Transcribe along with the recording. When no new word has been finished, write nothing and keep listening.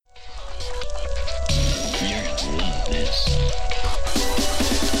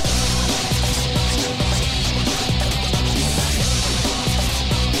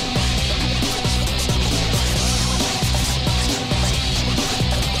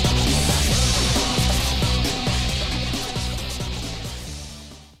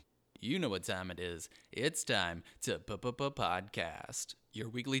what time it is. It's time to podcast, your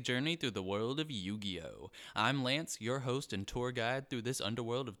weekly journey through the world of Yu-Gi-Oh! I'm Lance, your host and tour guide through this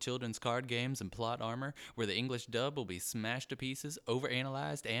underworld of children's card games and plot armor, where the English dub will be smashed to pieces,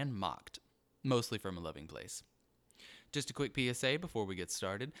 overanalyzed, and mocked. Mostly from a loving place. Just a quick PSA before we get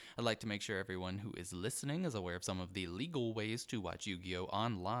started. I'd like to make sure everyone who is listening is aware of some of the legal ways to watch Yu-Gi-Oh!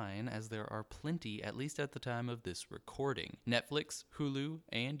 Online, as there are plenty, at least at the time of this recording. Netflix, Hulu,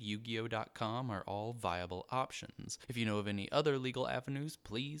 and Yu-Gi-Oh.com are all viable options. If you know of any other legal avenues,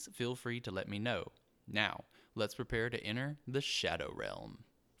 please feel free to let me know. Now, let's prepare to enter the Shadow Realm.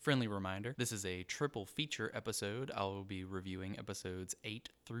 Friendly reminder, this is a triple feature episode. I will be reviewing episodes 8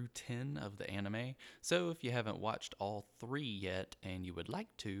 through 10 of the anime, so if you haven't watched all 3 yet and you would like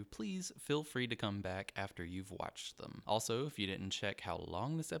to, please feel free to come back after you've watched them. Also, if you didn't check how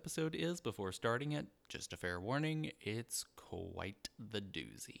long this episode is before starting it, just a fair warning, it's quite the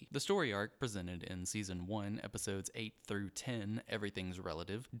doozy. The story arc presented in Season 1, episodes 8 through 10, Everything's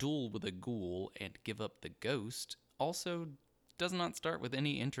Relative, Duel with a Ghoul, and Give Up the Ghost, also does not start with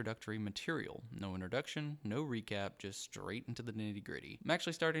any introductory material. No introduction, no recap, just straight into the nitty gritty. I'm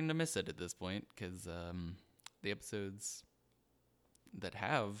actually starting to miss it at this point, because the episodes that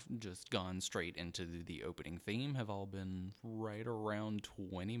have just gone straight into the opening theme have all been right around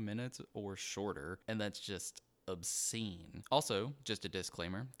 20 minutes or shorter, and that's just obscene. Also, just a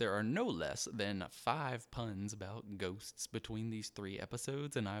disclaimer, there are no less than 5 puns about ghosts between these 3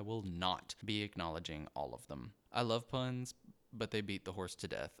 episodes, and I will not be acknowledging all of them. I love puns, but they beat the horse to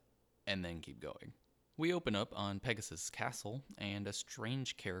death, and then keep going. We open up on Pegasus Castle, and a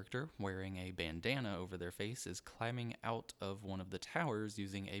strange character wearing a bandana over their face is climbing out of one of the towers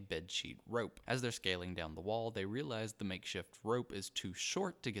using a bedsheet rope. As they're scaling down the wall, they realize the makeshift rope is too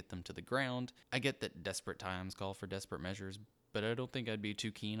short to get them to the ground. I get that desperate times call for desperate measures, but I don't think I'd be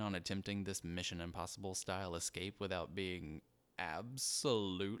too keen on attempting this Mission Impossible style escape without being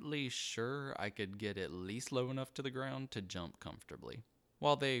absolutely sure I could get at least low enough to the ground to jump comfortably.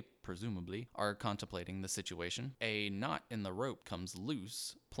 While they, presumably, are contemplating the situation, a knot in the rope comes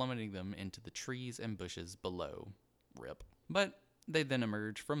loose, plummeting them into the trees and bushes below. Rip. But they then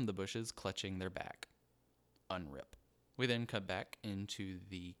emerge from the bushes clutching their back. Unrip. We then cut back into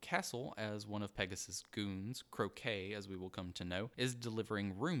the castle as one of Pegasus' goons, Croquet as we will come to know, is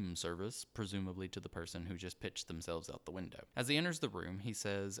delivering room service, presumably to the person who just pitched themselves out the window. As he enters the room, he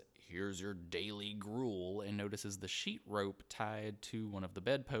says, "Here's your daily gruel," and notices the sheet rope tied to one of the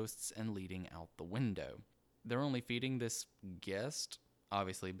bedposts and leading out the window. They're only feeding this guest,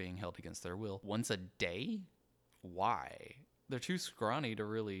 obviously being held against their will, once a day? Why? They're too scrawny to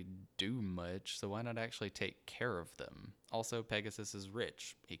really do much, so why not actually take care of them? Also, Pegasus is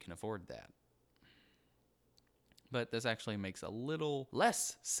rich. He can afford that. But this actually makes a little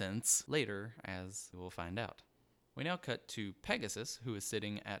less sense later, as we'll find out. We now cut to Pegasus, who is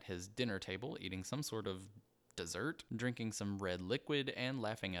sitting at his dinner table eating some sort of dessert, drinking some red liquid, and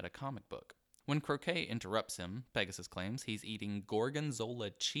laughing at a comic book. When Croquet interrupts him, Pegasus claims he's eating gorgonzola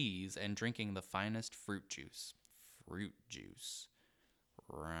cheese and drinking the finest fruit juice. Fruit juice.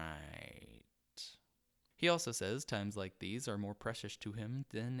 Right. He also says times like these are more precious to him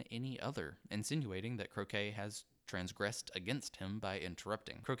than any other, insinuating that Croquet has transgressed against him by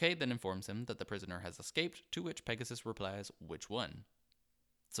interrupting. Croquet then informs him that the prisoner has escaped, to which Pegasus replies, "Which one?"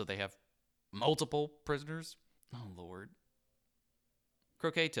 So they have multiple prisoners? Oh, Lord.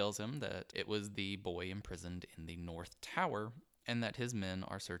 Croquet tells him that it was the boy imprisoned in the North Tower, and that his men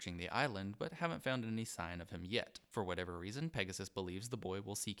are searching the island, but haven't found any sign of him yet. For whatever reason, Pegasus believes the boy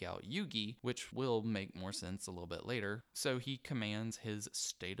will seek out Yugi, which will make more sense a little bit later, so he commands his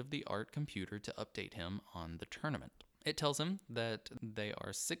state-of-the-art computer to update him on the tournament. It tells him that they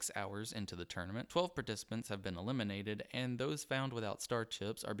are 6 hours into the tournament, 12 participants have been eliminated, and those found without star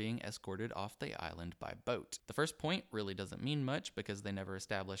chips are being escorted off the island by boat. The first point really doesn't mean much because they never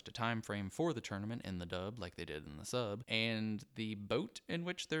established a time frame for the tournament in the dub like they did in the sub, and the boat in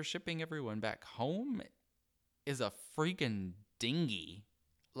which they're shipping everyone back home is a freaking dinghy.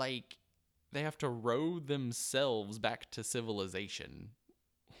 Like, they have to row themselves back to civilization.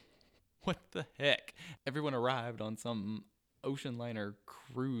 What the heck? Everyone arrived on some ocean liner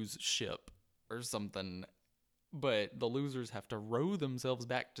cruise ship or something, but the losers have to row themselves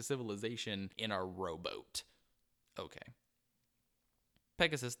back to civilization in a rowboat. Okay.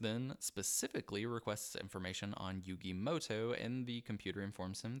 Pegasus then specifically requests information on Yugi Moto, and the computer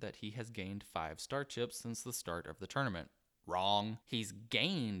informs him that he has gained 5 star chips since the start of the tournament. Wrong. He's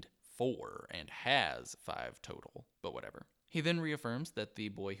gained 4 and has 5 total, but whatever. He then reaffirms that the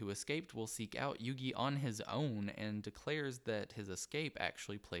boy who escaped will seek out Yugi on his own and declares that his escape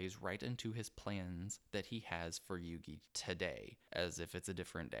actually plays right into his plans that he has for Yugi today, as if it's a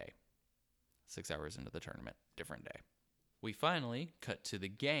different day. 6 hours into the tournament, different day. We finally cut to the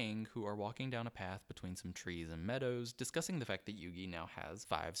gang, who are walking down a path between some trees and meadows, discussing the fact that Yugi now has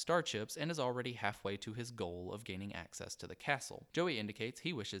 5 star chips and is already halfway to his goal of gaining access to the castle. Joey indicates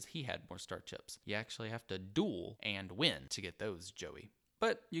he wishes he had more star chips. You actually have to duel and win to get those, Joey.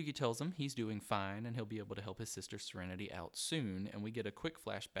 But Yugi tells him he's doing fine and he'll be able to help his sister Serenity out soon, and we get a quick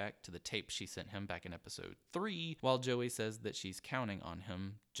flashback to the tape she sent him back in episode 3, while Joey says that she's counting on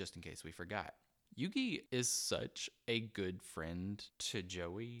him just in case we forgot. Yugi is such a good friend to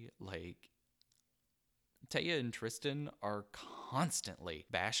Joey. Like, Taya and Tristan are constantly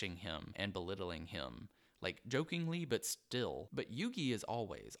bashing him and belittling him, like jokingly, but still. But Yugi is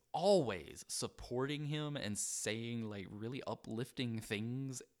always supporting him and saying like really uplifting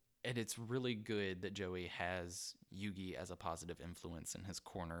things. And it's really good that Joey has Yugi as a positive influence in his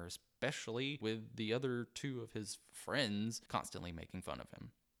corner, especially with the other 2 of his friends constantly making fun of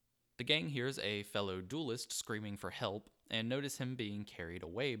him. The gang hears a fellow duelist screaming for help and notice him being carried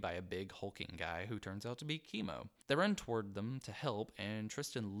away by a big hulking guy who turns out to be Chemo. They run toward them to help, and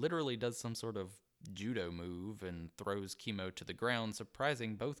Tristan literally does some sort of judo move and throws Chemo to the ground,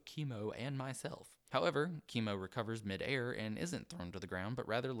 surprising both Chemo and myself. However, Chemo recovers midair and isn't thrown to the ground, but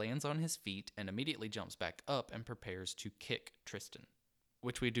rather lands on his feet and immediately jumps back up and prepares to kick Tristan,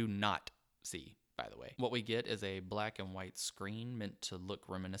 which we do not see. By the way, what we get is a black and white screen meant to look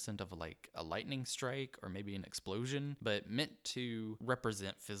reminiscent of like a lightning strike or maybe an explosion, but meant to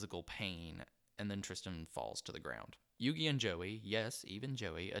represent physical pain, and then Tristan falls to the ground. Yugi and Joey, yes, even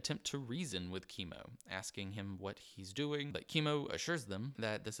Joey, attempt to reason with Chemo, asking him what he's doing, but Chemo assures them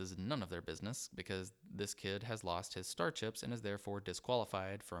that this is none of their business because this kid has lost his star chips and is therefore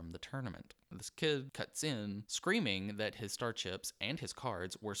disqualified from the tournament. This kid cuts in, screaming that his star chips and his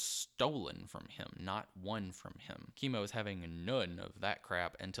cards were stolen from him, not won from him. Chemo is having none of that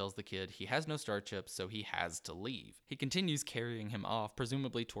crap and tells the kid he has no star chips, so he has to leave. He continues carrying him off,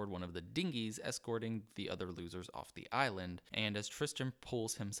 presumably toward one of the dinghies, escorting the other losers off the island, and as Tristan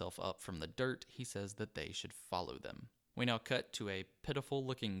pulls himself up from the dirt, he says that they should follow them. We now cut to a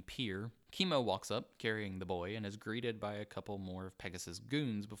pitiful-looking pier. Chemo walks up, carrying the boy, and is greeted by a couple more of Pegasus'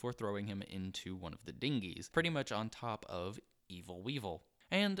 goons before throwing him into one of the dinghies, pretty much on top of Evil Weevil.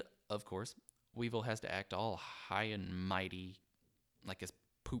 And, of course, Weevil has to act all high and mighty, like his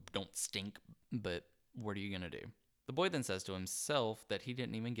poop don't stink, but what are you gonna do? The boy then says to himself that he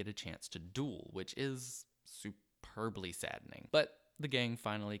didn't even get a chance to duel, which is superbly saddening. But the gang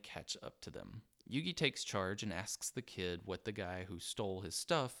finally catch up to them. Yugi takes charge and asks the kid what the guy who stole his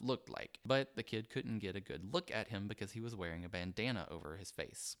stuff looked like, but the kid couldn't get a good look at him because he was wearing a bandana over his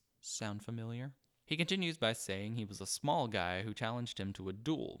face. Sound familiar? He continues by saying he was a small guy who challenged him to a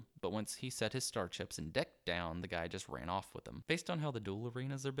duel, but once he set his star chips and deck down, the guy just ran off with him. Based on how the duel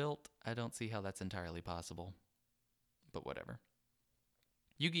arenas are built, I don't see how that's entirely possible. But whatever.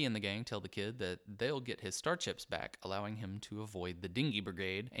 Yugi and the gang tell the kid that they'll get his star chips back, allowing him to avoid the dinghy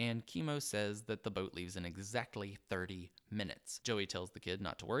brigade, and Chemo says that the boat leaves in exactly 30 minutes. Joey tells the kid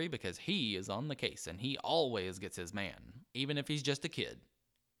not to worry because he is on the case and he always gets his man, even if he's just a kid.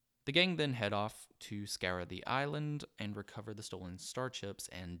 The gang then head off to scour the island and recover the stolen star chips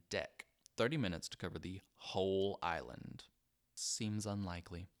and deck. 30 minutes to cover the whole island. Seems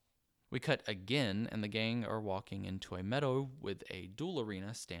unlikely. We cut again, and the gang are walking into a meadow with a duel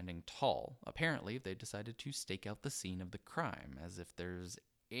arena standing tall. Apparently, they decided to stake out the scene of the crime, as if there's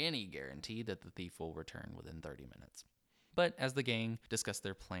any guarantee that the thief will return within 30 minutes. But as the gang discuss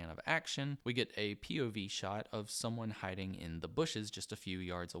their plan of action, we get a POV shot of someone hiding in the bushes just a few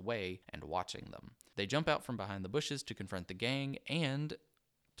yards away and watching them. They jump out from behind the bushes to confront the gang, and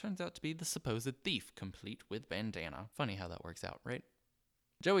turns out to be the supposed thief, complete with bandana. Funny how that works out, right?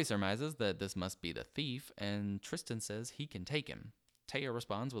 Joey surmises that this must be the thief, and Tristan says he can take him. Taya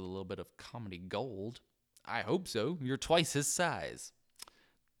responds with a little bit of comedy gold. I hope so. You're twice his size.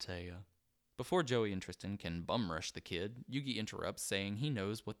 Taya. Before Joey and Tristan can bum rush the kid, Yugi interrupts, saying he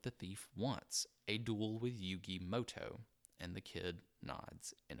knows what the thief wants, a duel with Yugi Moto, and the kid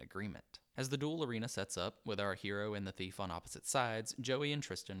nods in agreement. As the duel arena sets up, with our hero and the thief on opposite sides, Joey and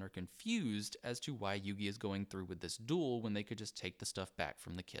Tristan are confused as to why Yugi is going through with this duel when they could just take the stuff back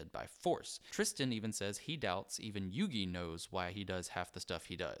from the kid by force. Tristan even says he doubts even Yugi knows why he does half the stuff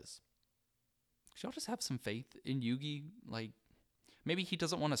he does. Should y'all just have some faith in Yugi? Like, maybe he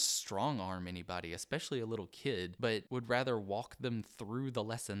doesn't want to strong-arm anybody, especially a little kid, but would rather walk them through the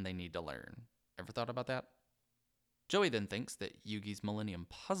lesson they need to learn. Ever thought about that? Joey then thinks that Yugi's Millennium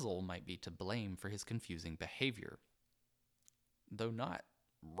Puzzle might be to blame for his confusing behavior. Though not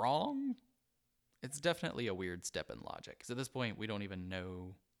wrong, it's definitely a weird step in logic. Because at this point, we don't even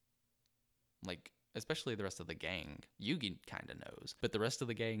know, especially the rest of the gang. Yugi kind of knows, but the rest of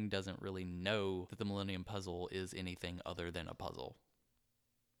the gang doesn't really know that the Millennium Puzzle is anything other than a puzzle.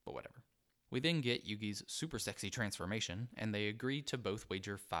 But whatever. We then get Yugi's super sexy transformation, and they agree to both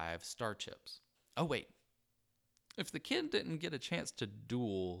wager 5 star chips. Oh wait, if the kid didn't get a chance to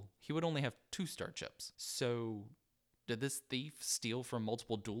duel, he would only have 2 star chips. So did this thief steal from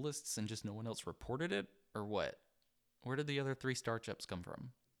multiple duelists and just no one else reported it? Or what? Where did the other 3 star chips come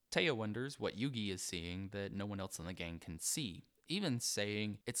from? Taya wonders what Yugi is seeing that no one else in the gang can see, even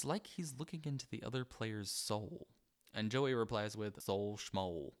saying it's like he's looking into the other player's soul. And Joey replies with soul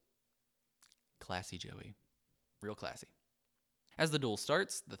schmole. Classy Joey. Real classy. As the duel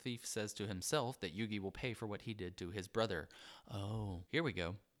starts, the thief says to himself that Yugi will pay for what he did to his brother. Oh, here we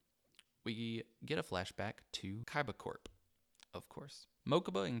go. We get a flashback to Kaiba Corp, of course.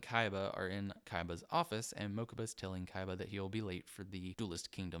 Mokuba and Kaiba are in Kaiba's office, and Mokuba's telling Kaiba that he'll be late for the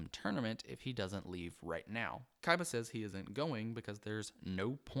Duelist Kingdom tournament if he doesn't leave right now. Kaiba says he isn't going because there's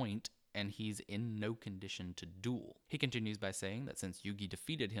no point and he's in no condition to duel. He continues by saying that since Yugi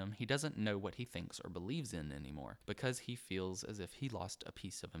defeated him, he doesn't know what he thinks or believes in anymore, because he feels as if he lost a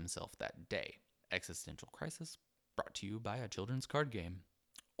piece of himself that day. Existential crisis, brought to you by a children's card game.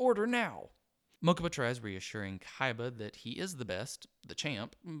 Order now! Mokuba tries reassuring Kaiba that he is the best, the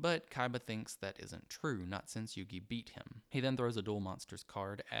champ, but Kaiba thinks that isn't true, not since Yugi beat him. He then throws a Duel Monsters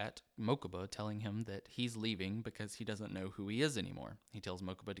card at Mokuba, telling him that he's leaving because he doesn't know who he is anymore. He tells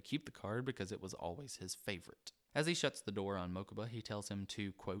Mokuba to keep the card because it was always his favorite. As he shuts the door on Mokuba, he tells him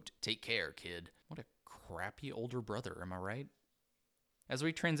to, quote, "Take care, kid." What a crappy older brother, am I right? As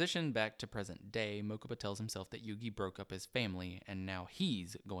we transition back to present day, Mokuba tells himself that Yugi broke up his family, and now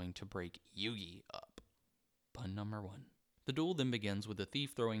he's going to break Yugi up. Pun number 1. The duel then begins with the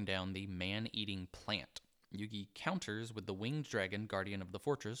thief throwing down the man-eating plant. Yugi counters with the winged dragon, guardian of the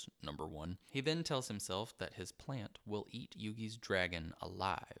fortress, number 1. He then tells himself that his plant will eat Yugi's dragon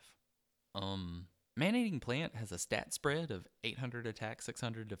alive. Man-eating plant has a stat spread of 800 attack,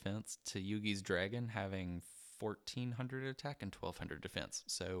 600 defense to Yugi's dragon having 1,400 attack and 1,200 defense.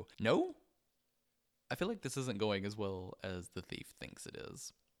 So, no? I feel like this isn't going as well as the thief thinks it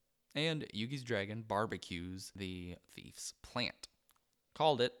is. And Yugi's dragon barbecues the thief's plant.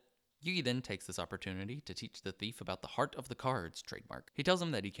 Called it. Yugi then takes this opportunity to teach the thief about the heart of the cards, trademark. He tells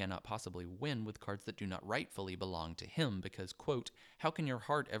him that he cannot possibly win with cards that do not rightfully belong to him because, quote, "How can your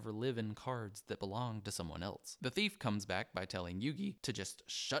heart ever live in cards that belong to someone else?" The thief comes back by telling Yugi to just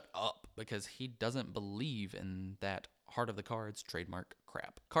shut up because he doesn't believe in that heart of the cards, trademark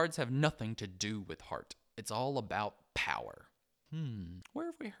crap. Cards have nothing to do with heart. It's all about power. Where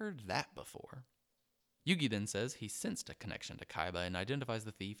have we heard that before? Yugi then says he sensed a connection to Kaiba and identifies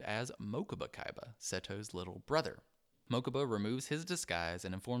the thief as Mokuba Kaiba, Seto's little brother. Mokuba removes his disguise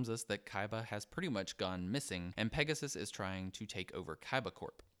and informs us that Kaiba has pretty much gone missing and Pegasus is trying to take over Kaiba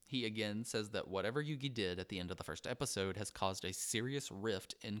Corp. He again says that whatever Yugi did at the end of the first episode has caused a serious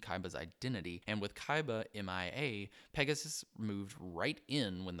rift in Kaiba's identity, and with Kaiba MIA, Pegasus moved right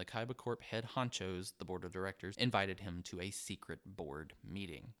in when the Kaiba Corp head honchos, the board of directors, invited him to a secret board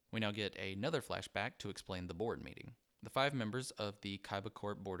meeting. We now get another flashback to explain the board meeting. The 5 members of the Kaiba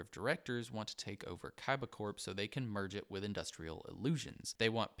Corp board of directors want to take over Kaiba Corp so they can merge it with Industrial Illusions. They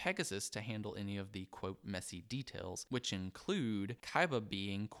want Pegasus to handle any of the, quote, messy details, which include Kaiba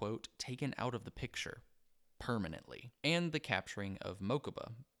being, quote, taken out of the picture permanently, and the capturing of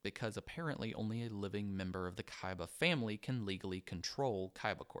Mokuba, because apparently only a living member of the Kaiba family can legally control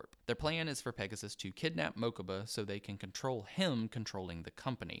Kaiba Corp. Their plan is for Pegasus to kidnap Mokuba so they can control him controlling the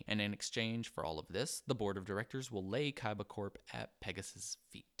company, and in exchange for all of this, the board of directors will lay Kaiba Corp at Pegasus'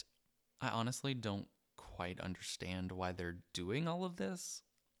 feet. I honestly don't quite understand why they're doing all of this.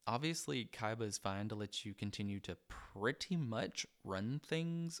 Obviously, Kaiba is fine to let you continue to pretty much run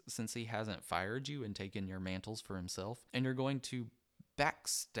things since he hasn't fired you and taken your mantles for himself, and you're going to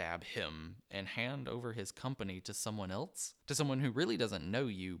backstab him and hand over his company to someone else, to someone who really doesn't know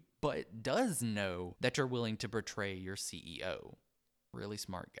you, but does know that you're willing to betray your CEO. Really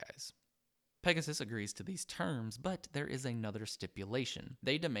smart, guys. Pegasus agrees to these terms, but there is another stipulation.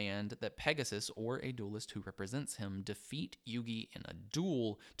 They demand that Pegasus or a duelist who represents him defeat Yugi in a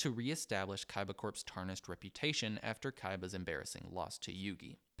duel to re-establish Kaiba Corp's tarnished reputation after Kaiba's embarrassing loss to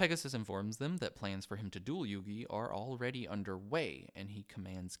Yugi. Pegasus informs them that plans for him to duel Yugi are already underway, and he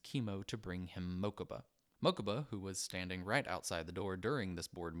commands Kimo to bring him Mokuba. Mokuba, who was standing right outside the door during this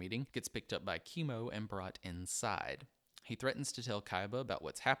board meeting, gets picked up by Kimo and brought inside. He threatens to tell Kaiba about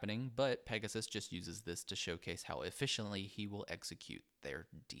what's happening, but Pegasus just uses this to showcase how efficiently he will execute their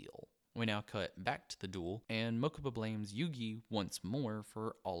deal. We now cut back to the duel, and Mokuba blames Yugi once more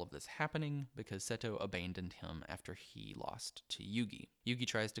for all of this happening because Seto abandoned him after he lost to Yugi. Yugi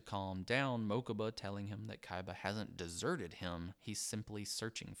tries to calm down Mokuba, telling him that Kaiba hasn't deserted him, he's simply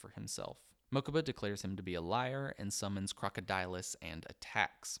searching for himself. Mokuba declares him to be a liar and summons Crocodilus and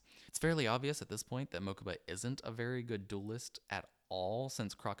attacks. It's fairly obvious at this point that Mokuba isn't a very good duelist at all,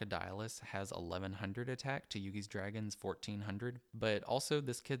 since Crocodilus has 1100 attack to Yugi's Dragon's 1400, but also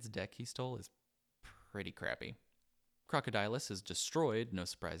this kid's deck he stole is pretty crappy. Crocodilus is destroyed, no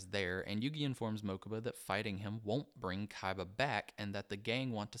surprise there, and Yugi informs Mokuba that fighting him won't bring Kaiba back and that the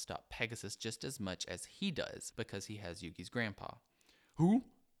gang want to stop Pegasus just as much as he does because he has Yugi's grandpa. Who?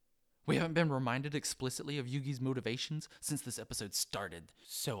 We haven't been reminded explicitly of Yugi's motivations since this episode started,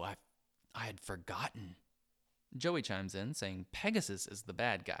 so I had forgotten. Joey chimes in, saying Pegasus is the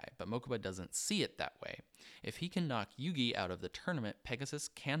bad guy, but Mokuba doesn't see it that way. If he can knock Yugi out of the tournament, Pegasus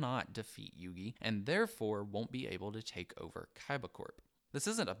cannot defeat Yugi, and therefore won't be able to take over Kaiba Corp. This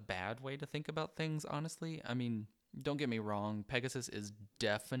isn't a bad way to think about things, honestly. I mean, don't get me wrong, Pegasus is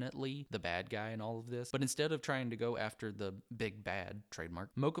definitely the bad guy in all of this, but instead of trying to go after the big bad,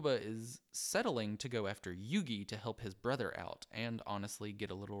 trademark, Mokuba is settling to go after Yugi to help his brother out, and honestly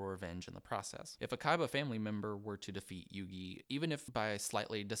get a little revenge in the process. If a Kaiba family member were to defeat Yugi, even if by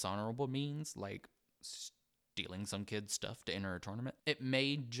slightly dishonorable means, like stealing some kid's stuff to enter a tournament, it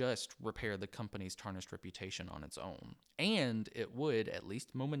may just repair the company's tarnished reputation on its own. And it would, at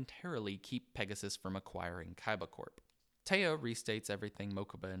least momentarily, keep Pegasus from acquiring Kaiba Corp. Taya restates everything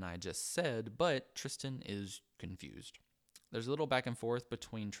Mokuba and I just said, but Tristan is confused. There's a little back and forth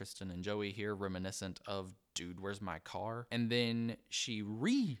between Tristan and Joey here, reminiscent of, dude, where's my car? And then she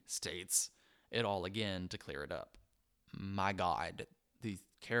restates it all again to clear it up. My God, these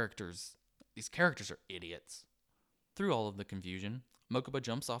characters are idiots. Through all of the confusion, Mokuba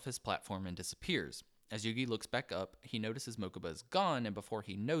jumps off his platform and disappears. As Yugi looks back up, he notices Mokuba is gone, and before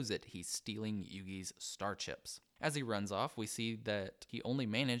he knows it, he's stealing Yugi's star chips. As he runs off, we see that he only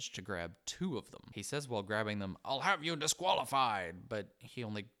managed to grab 2 of them. He says while grabbing them, "I'll have you disqualified," but he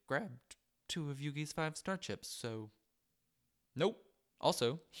only grabbed 2 of Yugi's 5 star chips, so nope.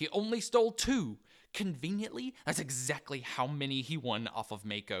 Also, he only stole 2. Conveniently, that's exactly how many he won off of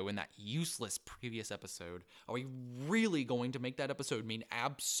Mako in that useless previous episode. Are we really going to make that episode mean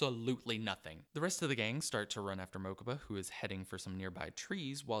absolutely nothing? The rest of the gang start to run after Mokuba, who is heading for some nearby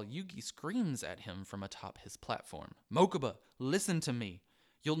trees, while Yugi screams at him from atop his platform. Mokuba, listen to me.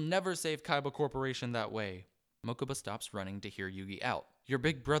 You'll never save Kaiba Corporation that way. Mokuba stops running to hear Yugi out. Your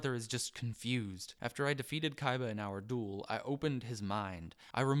big brother is just confused. After I defeated Kaiba in our duel, I opened his mind.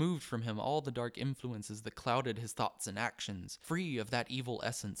 I removed from him all the dark influences that clouded his thoughts and actions. Free of that evil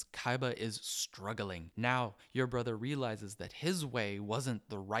essence, Kaiba is struggling. Now, your brother realizes that his way wasn't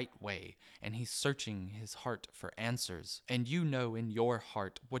the right way, and he's searching his heart for answers. And you know in your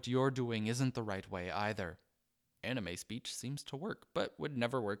heart what you're doing isn't the right way either. Anime speech seems to work, but would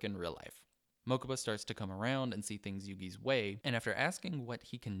never work in real life. Mokuba starts to come around and see things Yugi's way, and after asking what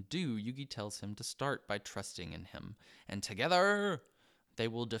he can do, Yugi tells him to start by trusting in him, and together, they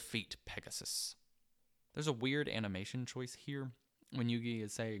will defeat Pegasus. There's a weird animation choice here when Yugi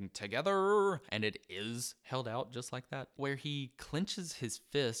is saying together, and it is held out just like that, where he clenches his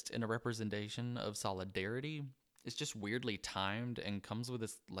fist in a representation of solidarity. It's just weirdly timed and comes with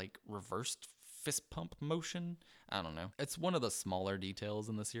this reversed fist pump motion. I don't know. It's one of the smaller details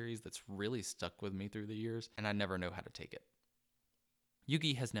in the series that's really stuck with me through the years, and I never know how to take it.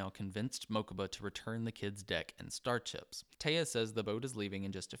 Yugi has now convinced Mokuba to return the kid's deck and star chips. Taya says the boat is leaving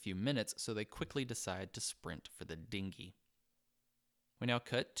in just a few minutes, so they quickly decide to sprint for the dinghy. We now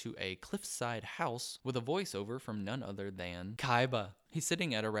cut to a cliffside house with a voiceover from none other than Kaiba. He's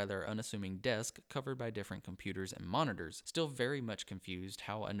sitting at a rather unassuming desk covered by different computers and monitors, still very much confused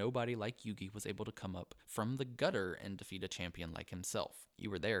how a nobody like Yugi was able to come up from the gutter and defeat a champion like himself. You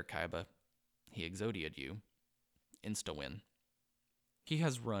were there, Kaiba. He exodia'd you. Insta-win. He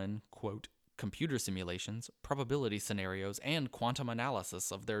has run, quote, computer simulations, probability scenarios, and quantum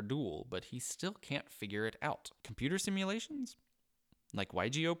analysis of their duel, but he still can't figure it out. Computer simulations? Like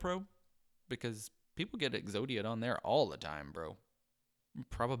YGO Pro? Because people get exodia'd on there all the time, bro.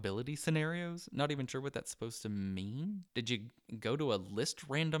 Probability scenarios? Not even sure what that's supposed to mean? Did you go to a list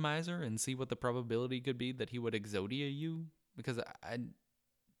randomizer and see what the probability could be that he would exodia you? Because I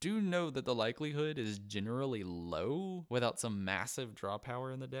do know that the likelihood is generally low without some massive draw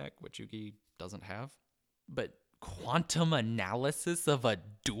power in the deck, which Yugi doesn't have. But quantum analysis of a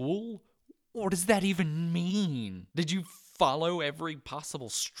duel? What does that even mean? Did you follow every possible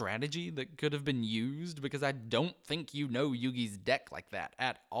strategy that could have been used? Because I don't think you know Yugi's deck like that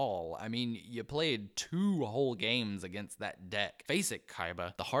at all. I mean, you played 2 whole games against that deck. Face it,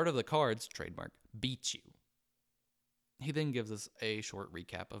 Kaiba, the heart of the cards, trademark, beats you. He then gives us a short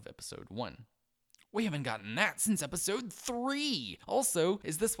recap of episode 1. We haven't gotten that since episode 3. Also,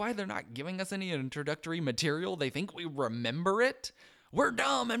 is this why they're not giving us any introductory material? They think we remember it? We're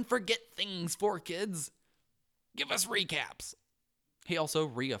dumb and forget things, 4Kids. Give us recaps. He also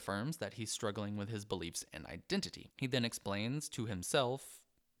reaffirms that he's struggling with his beliefs and identity. He then explains to himself,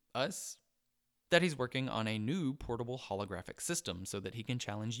 us, that he's working on a new portable holographic system so that he can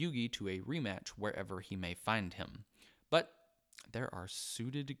challenge Yugi to a rematch wherever he may find him. But there are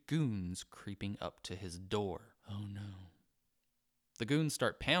suited goons creeping up to his door. Oh no. The goons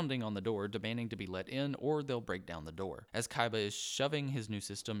start pounding on the door, demanding to be let in, or they'll break down the door. As Kaiba is shoving his new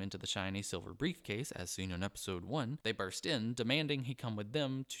system into the shiny silver briefcase, as seen in episode 1, they burst in, demanding he come with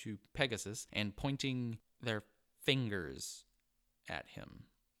them to Pegasus and pointing their fingers at him.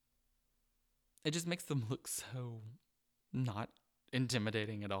 It just makes them look so not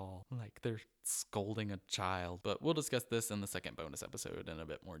intimidating at all. Like they're scolding a child. But we'll discuss this in the second bonus episode in a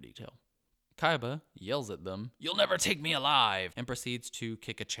bit more detail. Kaiba yells at them, "You'll never take me alive!" and proceeds to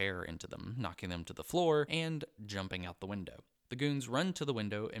kick a chair into them, knocking them to the floor and jumping out the window. The goons run to the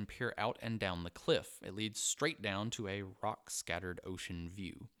window and peer out and down the cliff. It leads straight down to a rock-scattered ocean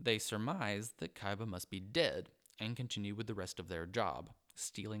view. They surmise that Kaiba must be dead and continue with the rest of their job,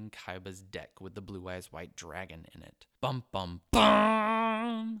 stealing Kaiba's deck with the Blue Eyes White Dragon in it. Bum bum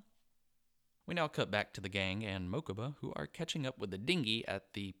bum! We now cut back to the gang and Mokuba, who are catching up with the dinghy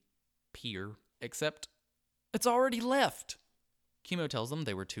at the pier, except it's already left. Kimo tells them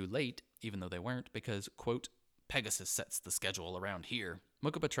they were too late, even though they weren't, because, quote, Pegasus sets the schedule around here.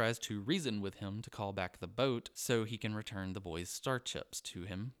 Mokuba tries to reason with him to call back the boat so he can return the boys' star chips to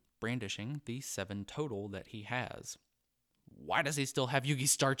him, brandishing the 7 total that he has. Why does he still have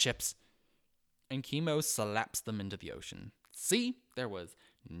Yugi's star chips? And Kimo slaps them into the ocean. See, there was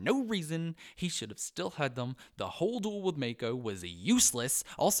no reason he should have still had them. The whole duel with Mako was useless.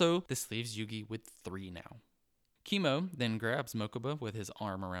 Also, this leaves Yugi with 3 now. Kimo then grabs Mokuba with his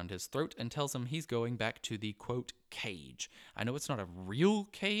arm around his throat and tells him he's going back to the, quote, cage. I know it's not a real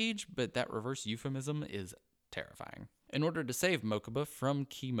cage, but that reverse euphemism is terrifying. In order to save Mokuba from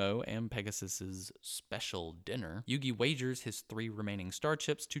Kimo and Pegasus's special dinner, Yugi wagers his 3 remaining star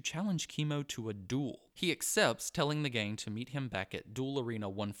chips to challenge Kimo to a duel. He accepts, telling the gang to meet him back at Duel Arena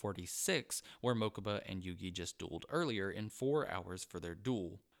 146, where Mokuba and Yugi just dueled earlier, in 4 hours for their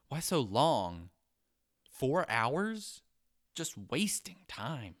duel. Why so long? 4 hours? Just wasting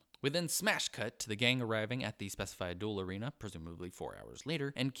time. We then smash cut to the gang arriving at the specified duel arena, presumably 4 hours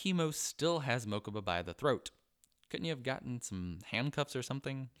later, and Kimo still has Mokuba by the throat. Couldn't you have gotten some handcuffs or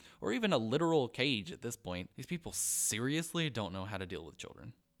something? Or even a literal cage at this point? These people seriously don't know how to deal with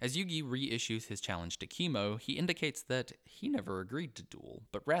children. As Yugi reissues his challenge to Kimo, he indicates that he never agreed to duel,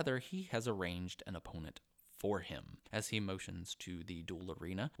 but rather he has arranged an opponent for him. As he motions to the duel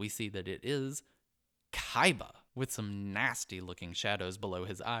arena, we see that it is Kaiba, with some nasty looking shadows below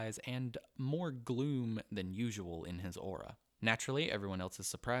his eyes and more gloom than usual in his aura. Naturally, everyone else is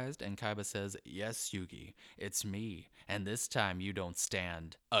surprised, and Kaiba says, "Yes, Yugi, it's me, and this time you don't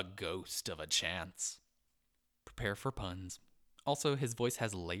stand a ghost of a chance." Prepare for puns. Also, his voice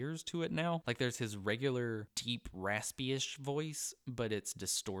has layers to it now. Like there's his regular deep raspy-ish voice, but it's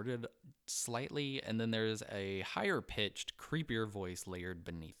distorted slightly, and then there's a higher pitched, creepier voice layered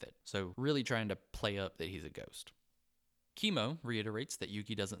beneath it. So really trying to play up that he's a ghost. Kimo reiterates that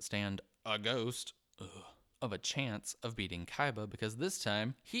Yugi doesn't stand a ghost of a chance of beating Kaiba because this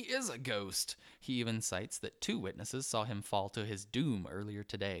time he is a ghost. He even cites that 2 witnesses saw him fall to his doom earlier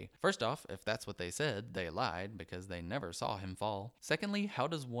today. First off, if that's what they said, they lied because they never saw him fall. Secondly, how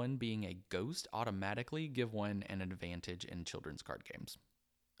does one being a ghost automatically give one an advantage in children's card games?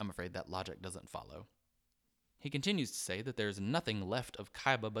 I'm afraid that logic doesn't follow. He continues to say that there's nothing left of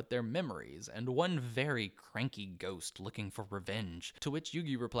Kaiba but their memories, and one very cranky ghost looking for revenge, to which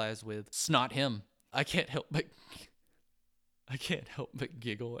Yugi replies with, "Snot him." I can't help but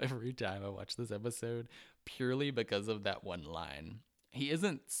giggle every time I watch this episode, purely because of that one line. He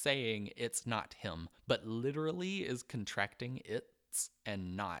isn't saying it's not him, but literally is contracting it's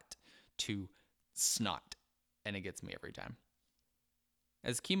and not to snot, and it gets me every time.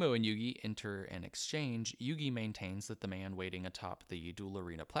 As Kimo and Yugi enter an exchange, Yugi maintains that the man waiting atop the duel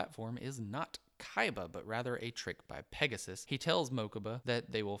arena platform is not Kaiba, but rather a trick by Pegasus. He tells Mokuba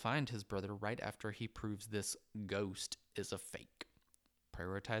that they will find his brother right after he proves this ghost is a fake.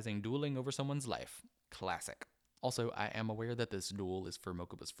 Prioritizing dueling over someone's life. Classic. Also, I am aware that this duel is for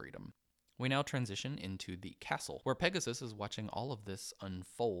Mokuba's freedom. We now transition into the castle, where Pegasus is watching all of this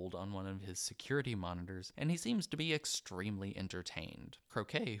unfold on one of his security monitors, and he seems to be extremely entertained.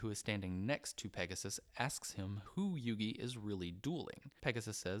 Croquet, who is standing next to Pegasus, asks him who Yugi is really dueling.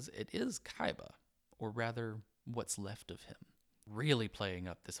 Pegasus says it is Kaiba, or rather, what's left of him. Really playing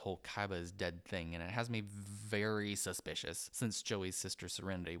up this whole Kaiba is dead thing, and it has me very suspicious, since Joey's sister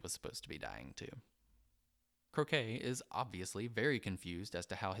Serenity was supposed to be dying too. Croquet is obviously very confused as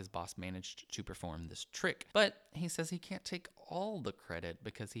to how his boss managed to perform this trick, but he says he can't take all the credit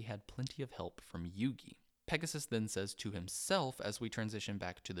because he had plenty of help from Yugi. Pegasus then says to himself as we transition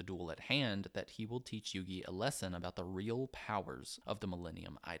back to the duel at hand that he will teach Yugi a lesson about the real powers of the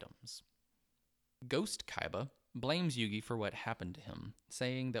Millennium items. Ghost Kaiba blames Yugi for what happened to him,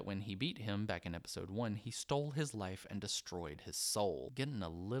 saying that when he beat him back in episode 1, he stole his life and destroyed his soul. Getting a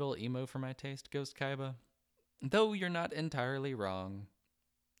little emo for my taste, Ghost Kaiba? Though you're not entirely wrong,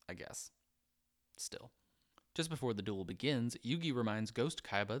 I guess. Still. Just before the duel begins, Yugi reminds Ghost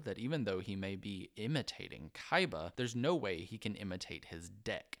Kaiba that even though he may be imitating Kaiba, there's no way he can imitate his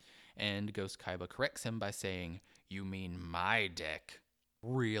deck. And Ghost Kaiba corrects him by saying, "You mean my deck."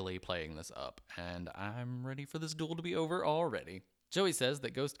 Really playing this up, and I'm ready for this duel to be over already. Joey says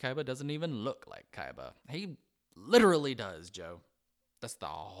that Ghost Kaiba doesn't even look like Kaiba. He literally does, Joe. That's the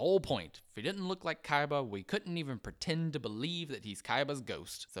whole point. If he didn't look like Kaiba, we couldn't even pretend to believe that he's Kaiba's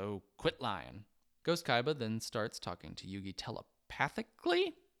ghost. So quit lying. Ghost Kaiba then starts talking to Yugi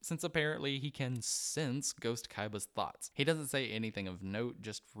telepathically, since apparently he can sense Ghost Kaiba's thoughts. He doesn't say anything of note,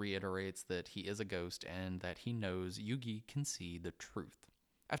 just reiterates that he is a ghost and that he knows Yugi can see the truth.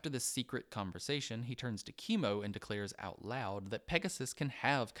 After this secret conversation, he turns to Kimo and declares out loud that Pegasus can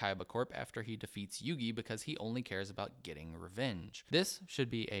have Kaiba Corp after he defeats Yugi because he only cares about getting revenge. This should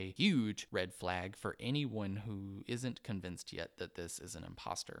be a huge red flag for anyone who isn't convinced yet that this is an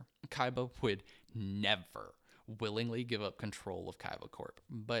imposter. Kaiba would never willingly give up control of Kaiba Corp,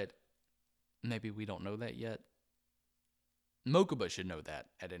 but maybe we don't know that yet. Mokuba should know that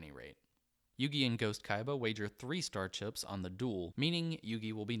at any rate. Yugi and Ghost Kaiba wager 3 star chips on the duel, meaning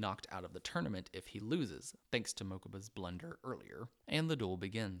Yugi will be knocked out of the tournament if he loses, thanks to Mokuba's blunder earlier, and the duel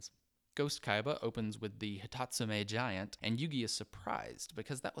begins. Ghost Kaiba opens with the Hitatsume Giant, and Yugi is surprised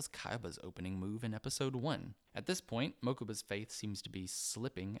because that was Kaiba's opening move in episode 1. At this point, Mokuba's faith seems to be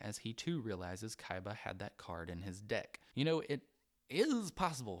slipping as he too realizes Kaiba had that card in his deck. You know, it is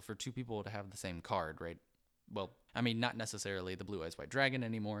possible for 2 people to have the same card, right? Well, I mean, not necessarily the Blue Eyes White Dragon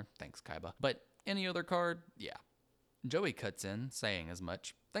anymore, thanks Kaiba, but any other card, yeah. Joey cuts in, saying as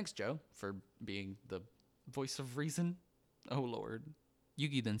much. Thanks, Joe, for being the voice of reason. Oh, Lord.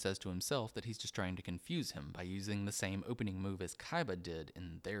 Yugi then says to himself that he's just trying to confuse him by using the same opening move as Kaiba did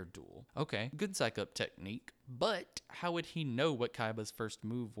in their duel. Okay, good psych-up technique, but how would he know what Kaiba's first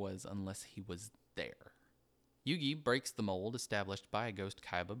move was unless he was there? Yugi breaks the mold established by Ghost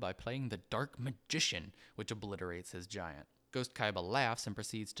Kaiba by playing the Dark Magician, which obliterates his giant. Ghost Kaiba laughs and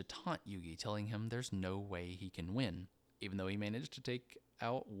proceeds to taunt Yugi, telling him there's no way he can win, even though he managed to take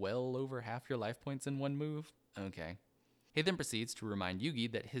out well over half your life points in one move. Okay. He then proceeds to remind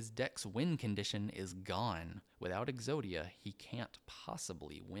Yugi that his deck's win condition is gone. Without Exodia, he can't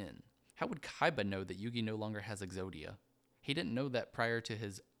possibly win. How would Kaiba know that Yugi no longer has Exodia? He didn't know that prior to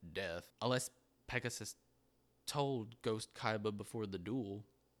his death, unless Pegasus told Ghost Kaiba before the duel.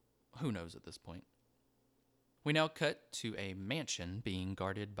 Who knows at this point? We now cut to a mansion being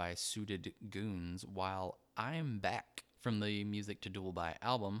guarded by suited goons while I'm Back from the Music to Duel By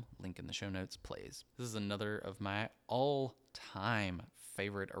album, link in the show notes, plays. This is another of my all-time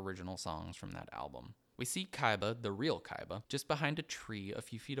favorite original songs from that album. We see Kaiba, the real Kaiba, just behind a tree a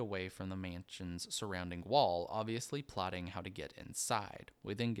few feet away from the mansion's surrounding wall, obviously plotting how to get inside.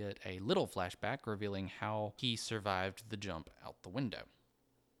 We then get a little flashback revealing how he survived the jump out the window.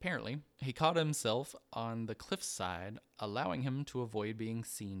 Apparently, he caught himself on the cliffside, allowing him to avoid being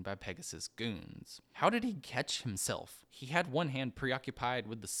seen by Pegasus goons. How did he catch himself? He had one hand preoccupied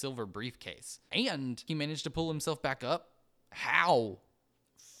with the silver briefcase, and he managed to pull himself back up? How?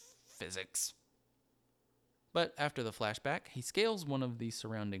 Physics. But after the flashback, he scales one of the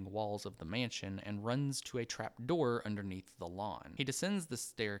surrounding walls of the mansion and runs to a trap door underneath the lawn. He descends the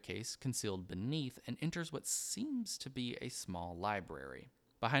staircase concealed beneath and enters what seems to be a small library.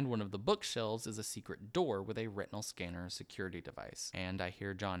 Behind one of the bookshelves is a secret door with a retinal scanner security device. And I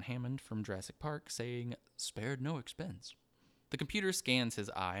hear John Hammond from Jurassic Park saying, "Spared no expense." The computer scans his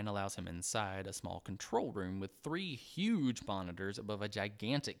eye and allows him inside a small control room with 3 huge monitors above a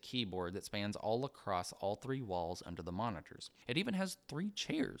gigantic keyboard that spans all across all 3 walls under the monitors. It even has 3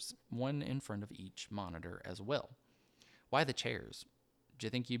 chairs, one in front of each monitor as well. Why the chairs? Do you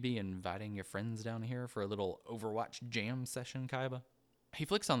think you'd be inviting your friends down here for a little Overwatch jam session, Kaiba? He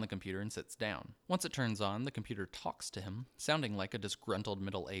flicks on the computer and sits down. Once it turns on, the computer talks to him, sounding like a disgruntled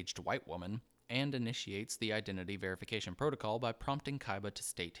middle-aged white woman, and initiates the identity verification protocol by prompting Kaiba to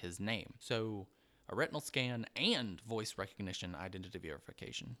state his name. So, a retinal scan and voice recognition identity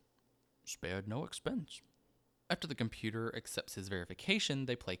verification. Spared no expense. After the computer accepts his verification,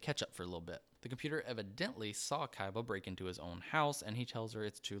 they play catch-up for a little bit. The computer evidently saw Kaiba break into his own house, and he tells her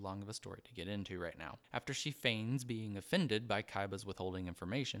it's too long of a story to get into right now. After she feigns being offended by Kaiba's withholding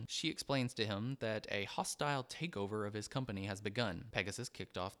information, she explains to him that a hostile takeover of his company has begun. Pegasus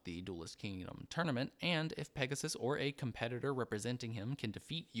kicked off the Duelist Kingdom tournament, and if Pegasus or a competitor representing him can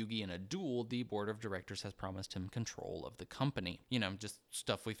defeat Yugi in a duel, the board of directors has promised him control of the company. You know, just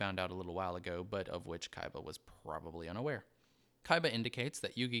stuff we found out a little while ago, but of which Kaiba was probably unaware. Kaiba indicates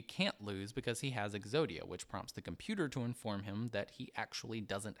that Yugi can't lose because he has Exodia, which prompts the computer to inform him that he actually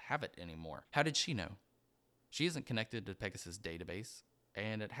doesn't have it anymore. How did she know? She isn't connected to Pegasus' database,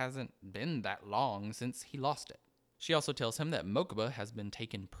 and it hasn't been that long since he lost it. She also tells him that Mokuba has been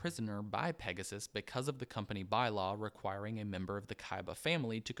taken prisoner by Pegasus because of the company bylaw requiring a member of the Kaiba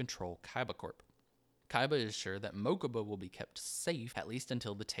family to control Kaiba Corp. Kaiba is sure that Mokuba will be kept safe at least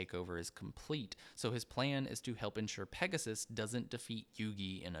until the takeover is complete, so his plan is to help ensure Pegasus doesn't defeat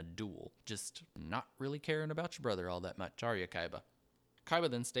Yugi in a duel. Just not really caring about your brother all that much, are you, Kaiba? Kaiba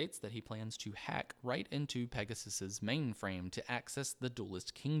then states that he plans to hack right into Pegasus' mainframe to access the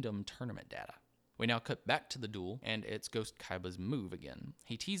Duelist Kingdom tournament data. We now cut back to the duel, and it's Ghost Kaiba's move again.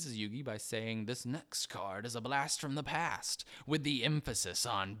 He teases Yugi by saying this next card is a blast from the past, with the emphasis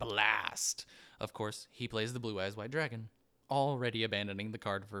on blast. Of course, he plays the Blue Eyes White Dragon, already abandoning the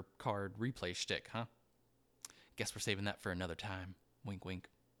card for card replay shtick, huh? Guess we're saving that for another time. Wink, wink.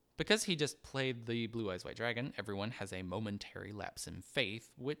 Because he just played the Blue Eyes White Dragon, everyone has a momentary lapse in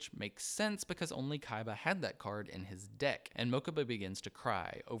faith, which makes sense because only Kaiba had that card in his deck, and Mokuba begins to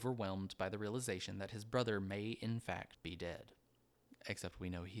cry, overwhelmed by the realization that his brother may in fact be dead. Except we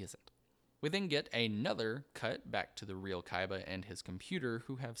know he isn't. We then get another cut back to the real Kaiba and his computer,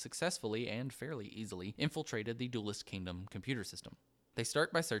 who have successfully and fairly easily infiltrated the Duelist Kingdom computer system. They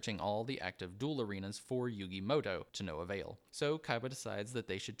start by searching all the active duel arenas for Yugi Moto, to no avail. So Kaiba decides that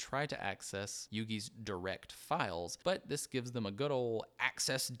they should try to access Yugi's direct files, but this gives them a good ol'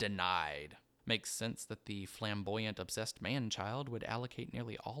 access denied. Makes sense that the flamboyant, obsessed man-child would allocate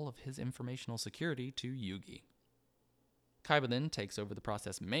nearly all of his informational security to Yugi. Kaiba then takes over the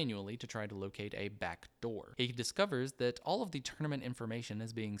process manually to try to locate a back door. He discovers that all of the tournament information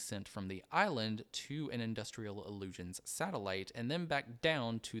is being sent from the island to an Industrial Illusions satellite and then back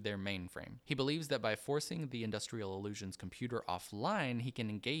down to their mainframe. He believes that by forcing the Industrial Illusions computer offline, he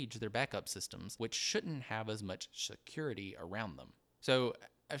can engage their backup systems, which shouldn't have as much security around them. So,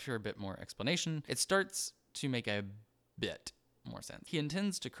 after a bit more explanation, it starts to make a bit more sense. He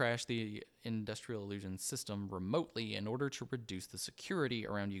intends to crash the Industrial Illusions system remotely in order to reduce the security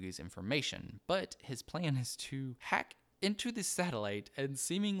around Yugi's information, but his plan is to hack into the satellite and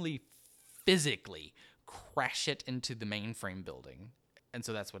seemingly physically crash it into the mainframe building. And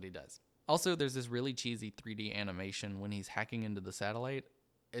so that's what he does. Also, there's this really cheesy 3D animation when he's hacking into the satellite.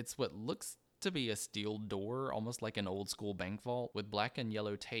 It's what looks to be a steel door, almost like an old school bank vault, with black and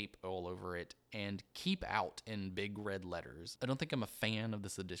yellow tape all over it, and "keep out" in big red letters. I don't think I'm a fan of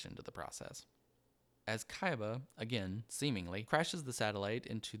this addition to the process. As Kaiba, again, seemingly, crashes the satellite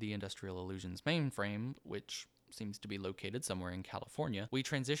into the Industrial Illusions mainframe, which seems to be located somewhere in California, we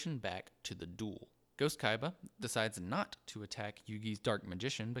transition back to the duel. Ghost Kaiba decides not to attack Yugi's Dark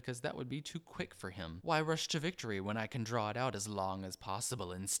Magician because that would be too quick for him. Why rush to victory when I can draw it out as long as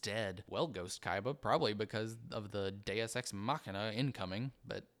possible instead? Well, Ghost Kaiba, probably because of the Deus Ex Machina incoming,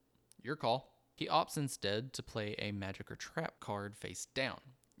 but your call. He opts instead to play a magic or trap card face down.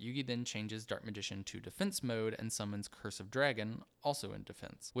 Yugi then changes Dark Magician to defense mode and summons Curse of Dragon, also in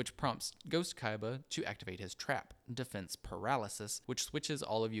defense, which prompts Ghost Kaiba to activate his trap, Defense Paralysis, which switches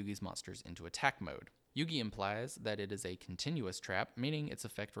all of Yugi's monsters into attack mode. Yugi implies that it is a continuous trap, meaning its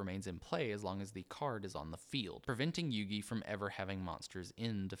effect remains in play as long as the card is on the field, preventing Yugi from ever having monsters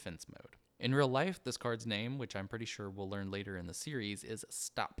in defense mode. In real life, this card's name, which I'm pretty sure we'll learn later in the series, is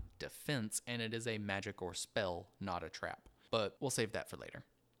Stop Defense, and it is a magic or spell, not a trap. but we'll save that for later.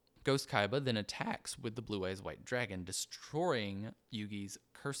 Ghost Kaiba then attacks with the Blue Eyes White Dragon, destroying Yugi's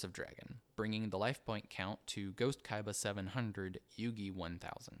Curse of Dragon, bringing the life point count to Ghost Kaiba 700, Yugi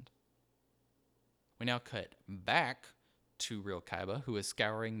 1000. We now cut back to real Kaiba, who is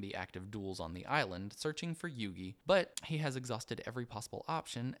scouring the active duels on the island, searching for Yugi, but he has exhausted every possible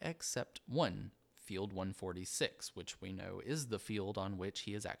option except one, Field 146, which we know is the field on which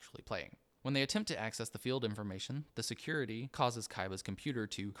he is actually playing. When they attempt to access the field information, the security causes Kaiba's computer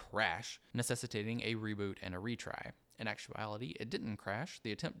to crash, necessitating a reboot and a retry. In actuality, it didn't crash,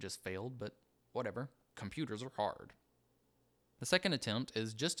 the attempt just failed, but whatever, computers are hard. The second attempt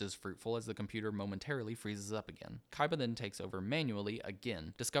is just as fruitful as the computer momentarily freezes up again. Kaiba then takes over manually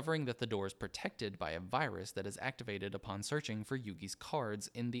again, discovering that the door is protected by a virus that is activated upon searching for Yugi's cards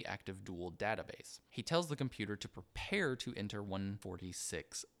in the active duel database. He tells the computer to prepare to enter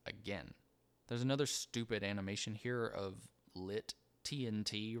 146 again. There's another stupid animation here of lit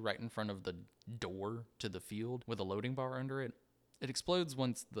TNT right in front of the door to the field with a loading bar under it. It explodes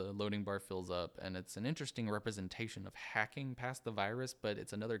once the loading bar fills up, and it's an interesting representation of hacking past the virus, but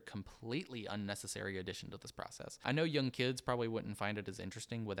it's another completely unnecessary addition to this process. I know young kids probably wouldn't find it as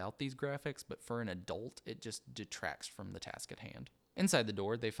interesting without these graphics, but for an adult, it just detracts from the task at hand. Inside the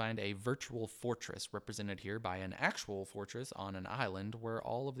door, they find a virtual fortress, represented here by an actual fortress on an island where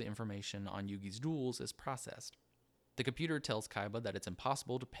all of the information on Yugi's duels is processed. The computer tells Kaiba that it's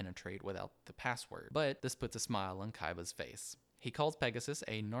impossible to penetrate without the password, but this puts a smile on Kaiba's face. He calls Pegasus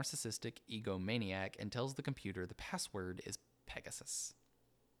a narcissistic egomaniac and tells the computer the password is Pegasus.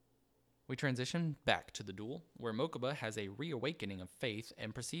 We transition back to the duel, where Mokuba has a reawakening of faith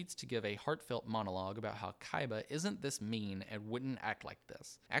and proceeds to give a heartfelt monologue about how Kaiba isn't this mean and wouldn't act like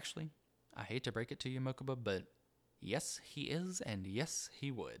this. Actually, I hate to break it to you, Mokuba, but yes, he is, and yes, he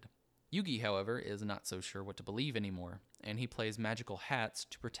would. Yugi, however, is not so sure what to believe anymore, and he plays magical hats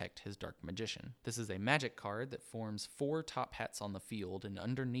to protect his dark magician. This is a magic card that forms 4 top hats on the field, and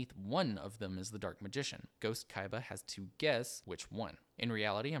underneath one of them is the dark magician. Ghost Kaiba has to guess which one. In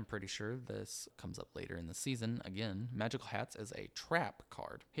reality, I'm pretty sure this comes up later in the season. Again, magical hats is a trap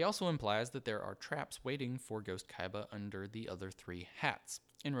card. He also implies that there are traps waiting for Ghost Kaiba under the other 3 hats.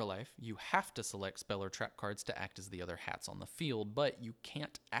 In real life, you have to select spell or trap cards to act as the other hats on the field, but you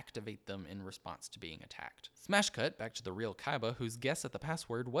can't activate them in response to being attacked. Smash cut back to the real Kaiba, whose guess at the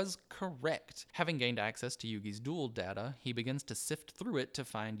password was correct. Having gained access to Yugi's duel data, he begins to sift through it to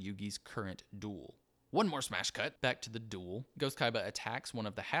find Yugi's current duel. One more smash cut back to the duel. Ghost Kaiba attacks one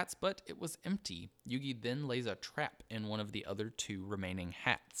of the hats, but it was empty. Yugi then lays a trap in one of the other 2 remaining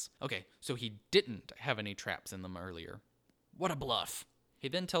hats. Okay, so he didn't have any traps in them earlier. What a bluff! He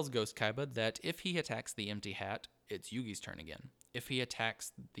then tells Ghost Kaiba that if he attacks the empty hat, it's Yugi's turn again. If he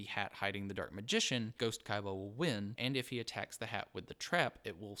attacks the hat hiding the Dark Magician, Ghost Kaiba will win, and if he attacks the hat with the trap,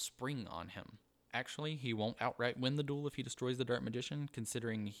 it will spring on him. Actually, he won't outright win the duel if he destroys the Dark Magician,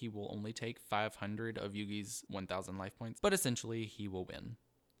 considering he will only take 500 of Yugi's 1000 life points, but essentially he will win.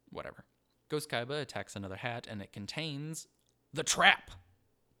 Whatever. Ghost Kaiba attacks another hat, and it contains the trap!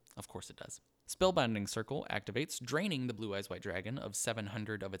 Of course it does. Spellbinding Circle activates, draining the Blue Eyes White Dragon of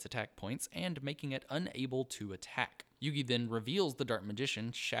 700 of its attack points and making it unable to attack. Yugi then reveals the Dark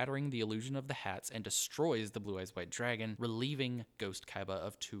Magician, shattering the illusion of the hats and destroys the Blue Eyes White Dragon, relieving Ghost Kaiba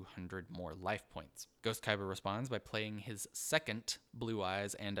of 200 more life points. Ghost Kaiba responds by playing his second Blue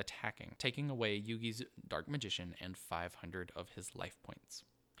Eyes and attacking, taking away Yugi's Dark Magician and 500 of his life points.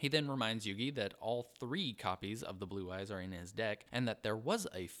 He then reminds Yugi that all 3 copies of the Blue Eyes are in his deck, and that there was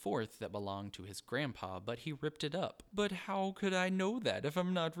a 4th that belonged to his grandpa, but he ripped it up. But how could I know that if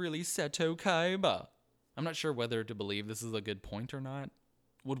I'm not really Seto Kaiba? I'm not sure whether to believe this is a good point or not.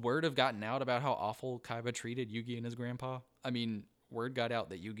 Would word have gotten out about how awful Kaiba treated Yugi and his grandpa? I mean, word got out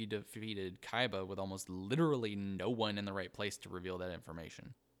that Yugi defeated Kaiba with almost literally no one in the right place to reveal that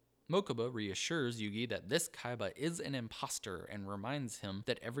information. Mokuba reassures Yugi that this Kaiba is an imposter and reminds him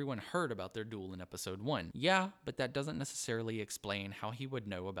that everyone heard about their duel in episode 1. Yeah, but that doesn't necessarily explain how he would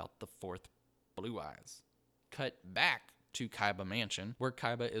know about the 4th Blue Eyes. Cut back to Kaiba Mansion, where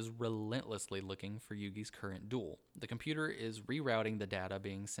Kaiba is relentlessly looking for Yugi's current duel. The computer is rerouting the data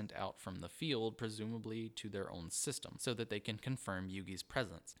being sent out from the field, presumably to their own system, so that they can confirm Yugi's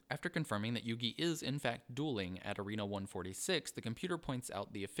presence. After confirming that Yugi is in fact dueling at Arena 146, the computer points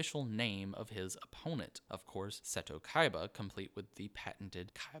out the official name of his opponent, of course, Seto Kaiba, complete with the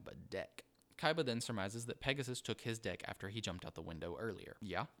patented Kaiba deck. Kaiba then surmises that Pegasus took his deck after he jumped out the window earlier.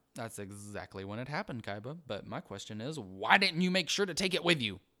 Yeah, that's exactly when it happened, Kaiba, but my question is, why didn't you make sure to take it with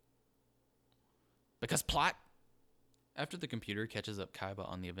you? Because plot? After the computer catches up Kaiba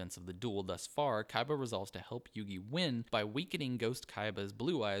on the events of the duel thus far, Kaiba resolves to help Yugi win by weakening Ghost Kaiba's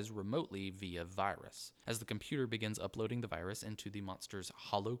blue eyes remotely via virus. As the computer begins uploading the virus into the monster's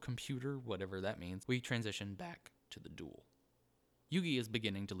hollow computer, whatever that means, we transition back to the duel. Yugi is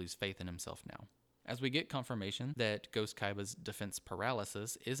beginning to lose faith in himself now. As we get confirmation that Ghost Kaiba's defense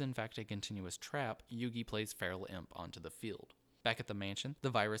paralysis is in fact a continuous trap, Yugi plays Feral Imp onto the field. Back at the mansion, the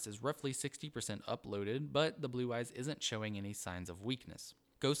virus is roughly 60% uploaded, but the Blue Eyes isn't showing any signs of weakness.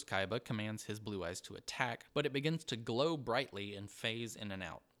 Ghost Kaiba commands his Blue Eyes to attack, but it begins to glow brightly and phase in and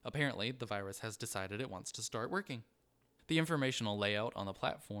out. Apparently, the virus has decided it wants to start working. The informational layout on the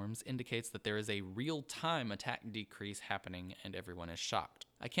platforms indicates that there is a real-time attack decrease happening and everyone is shocked.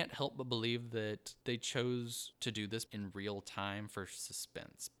 I can't help but believe that they chose to do this in real time for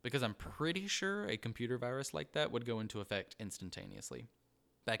suspense, because I'm pretty sure a computer virus like that would go into effect instantaneously.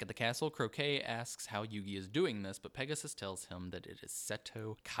 Back at the castle, Croquet asks how Yugi is doing this, but Pegasus tells him that it is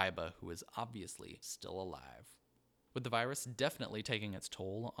Seto Kaiba who is obviously still alive. With the virus definitely taking its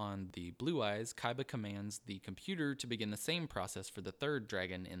toll on the Blue Eyes, Kaiba commands the computer to begin the same process for the third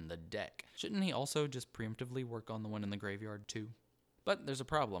dragon in the deck. Shouldn't he also just preemptively work on the one in the graveyard too? But there's a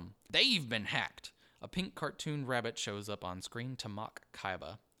problem. They've been hacked! A pink cartoon rabbit shows up on screen to mock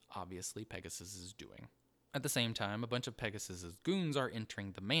Kaiba. Obviously, Pegasus is doing. At the same time, a bunch of Pegasus's goons are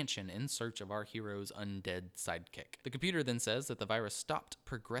entering the mansion in search of our hero's undead sidekick. The computer then says that the virus stopped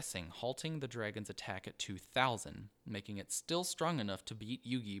progressing, halting the dragon's attack at 2,000, making it still strong enough to beat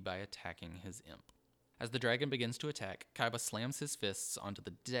Yugi by attacking his imp. As the dragon begins to attack, Kaiba slams his fists onto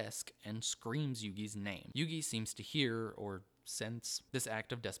the desk and screams Yugi's name. Yugi seems to hear, or sense, this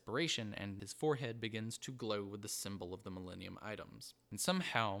act of desperation, and his forehead begins to glow with the symbol of the Millennium items. And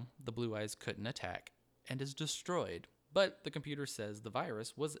somehow, the Blue Eyes couldn't attack, and is destroyed. But the computer says the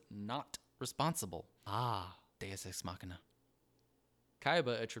virus was not responsible. Ah, Deus Ex Machina.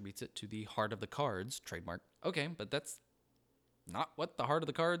 Kaiba attributes it to the Heart of the Cards, trademark. Okay, but that's not what the Heart of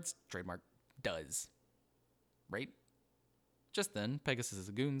the Cards, trademark, does. Right? Just then, Pegasus'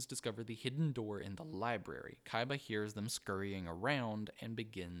 goons discover the hidden door in the library. Kaiba hears them scurrying around and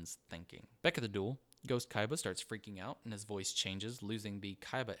begins thinking. Back at the duel, Ghost Kaiba starts freaking out and his voice changes, losing the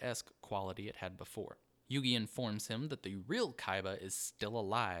Kaiba-esque quality it had before. Yugi informs him that the real Kaiba is still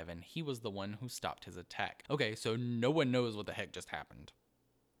alive and he was the one who stopped his attack. Okay, so no one knows what the heck just happened.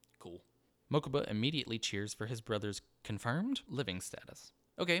 Cool. Mokuba immediately cheers for his brother's confirmed living status.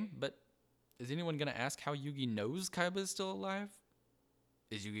 Okay, but is anyone going to ask how Yugi knows Kaiba is still alive?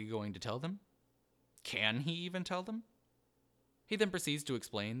 Is Yugi going to tell them? Can he even tell them? He then proceeds to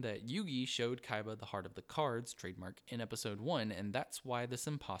explain that Yugi showed Kaiba the Heart of the Cards, trademark, in episode 1, and that's why this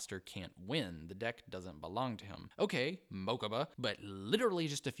imposter can't win. The deck doesn't belong to him. Okay, Mokuba, but literally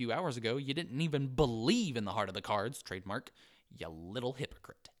just a few hours ago, you didn't even believe in the Heart of the Cards, trademark, you little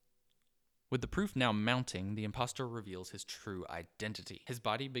hypocrite. With the proof now mounting, the imposter reveals his true identity. His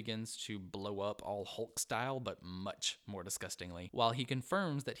body begins to blow up all Hulk style, but much more disgustingly, while he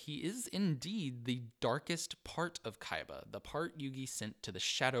confirms that he is indeed the darkest part of Kaiba, the part Yugi sent to the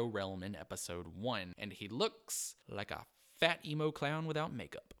Shadow Realm in episode 1, and he looks like a fat emo clown without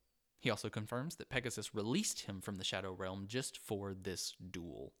makeup. He also confirms that Pegasus released him from the Shadow Realm just for this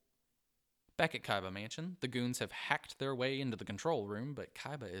duel. Back at Kaiba Mansion, the goons have hacked their way into the control room, but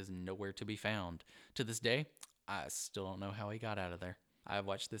Kaiba is nowhere to be found. To this day, I still don't know how he got out of there. I've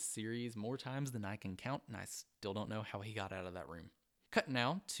watched this series more times than I can count, and I still don't know how he got out of that room. Cut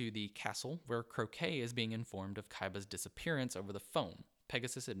now to the castle, where Croquet is being informed of Kaiba's disappearance over the phone.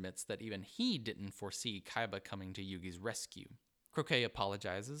 Pegasus admits that even he didn't foresee Kaiba coming to Yugi's rescue. Croquet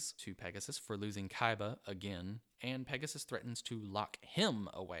apologizes to Pegasus for losing Kaiba again, and Pegasus threatens to lock him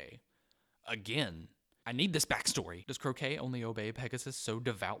away. Again. I need this backstory. Does Croquet only obey Pegasus so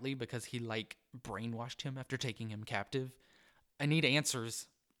devoutly because he, brainwashed him after taking him captive? I need answers.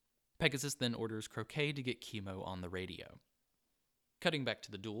 Pegasus then orders Croquet to get chemo on the radio. Cutting back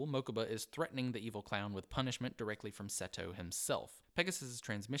to the duel, Mokuba is threatening the evil clown with punishment directly from Seto himself. Pegasus'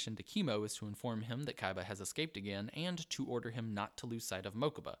 transmission to Chemo is to inform him that Kaiba has escaped again and to order him not to lose sight of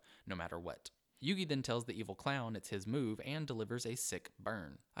Mokuba, no matter what. Yugi then tells the evil clown it's his move and delivers a sick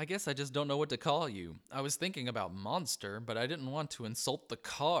burn. I guess I just don't know what to call you. I was thinking about monster, but I didn't want to insult the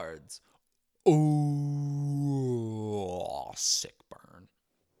cards. Oh, sick burn.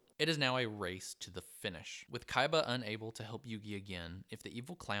 It is now a race to the finish. With Kaiba unable to help Yugi again, if the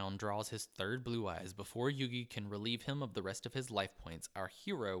evil clown draws his third blue eyes before Yugi can relieve him of the rest of his life points, our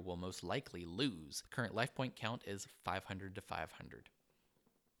hero will most likely lose. Current life point count is 500 to 500.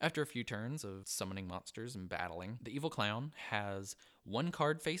 After a few turns of summoning monsters and battling, the evil clown has one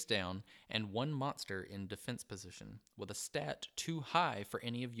card face down and one monster in defense position, with a stat too high for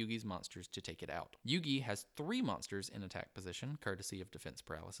any of Yugi's monsters to take it out. Yugi has 3 monsters in attack position, courtesy of defense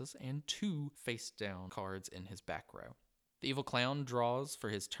paralysis, and 2 face down cards in his back row. The evil clown draws for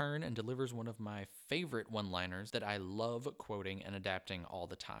his turn and delivers one of my favorite one-liners that I love quoting and adapting all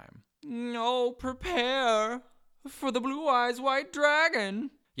the time. "Oh, prepare for the blue eyes white dragon."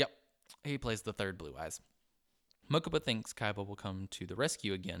 Yep, he plays the 3rd blue eyes. Mokuba thinks Kaiba will come to the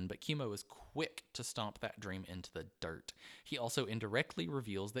rescue again, but Kimo is quick to stomp that dream into the dirt. He also indirectly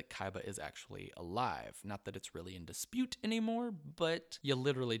reveals that Kaiba is actually alive. Not that it's really in dispute anymore, but you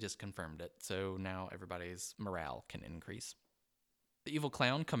literally just confirmed it, so now everybody's morale can increase. The evil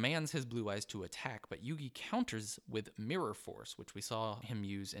clown commands his blue eyes to attack, but Yugi counters with Mirror Force, which we saw him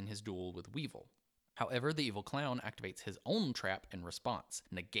use in his duel with Weevil. However, the evil clown activates his own trap in response,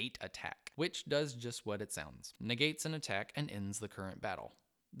 Negate Attack, which does just what it sounds. Negates an attack and ends the current battle.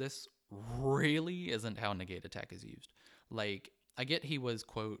 This really isn't how Negate Attack is used. Like, I get he was,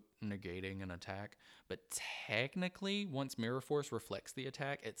 quote, negating an attack, but technically, once Mirror Force reflects the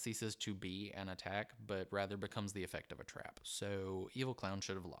attack, it ceases to be an attack, but rather becomes the effect of a trap. So, evil clown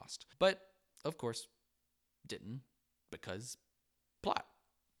should have lost. But, of course, didn't, because plot.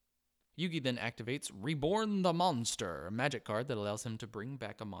 Yugi then activates Reborn the Monster, a magic card that allows him to bring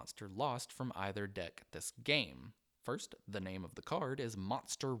back a monster lost from either deck this game. First, the name of the card is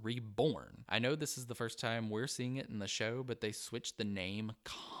Monster Reborn. I know this is the first time we're seeing it in the show, but they switch the name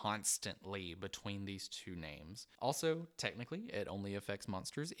constantly between these 2 names. Also, technically, it only affects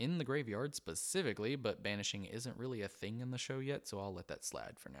monsters in the graveyard specifically, but banishing isn't really a thing in the show yet, so I'll let that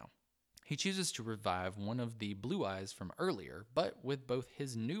slide for now. He chooses to revive one of the blue eyes from earlier, but with both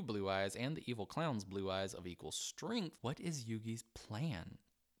his new blue eyes and the evil clown's blue eyes of equal strength, what is Yugi's plan?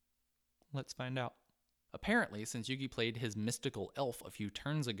 Let's find out. Apparently, since Yugi played his mystical elf a few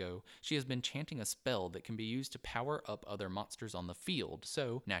turns ago, she has been chanting a spell that can be used to power up other monsters on the field,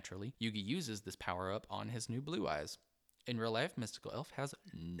 so, naturally, Yugi uses this power-up on his new blue eyes. In real life, mystical elf has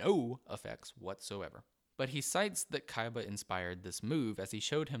no effects whatsoever. But he cites that Kaiba inspired this move as he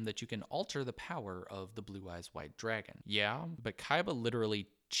showed him that you can alter the power of the Blue Eyes White Dragon. Yeah, but Kaiba literally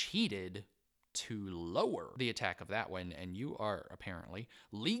cheated to lower the attack of that one, and you are apparently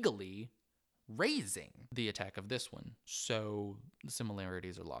legally raising the attack of this one. So the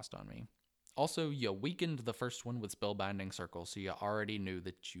similarities are lost on me. Also, you weakened the first one with Spellbinding Circle, so you already knew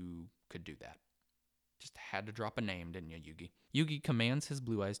that you could do that. Just had to drop a name, didn't you, Yugi? Yugi commands his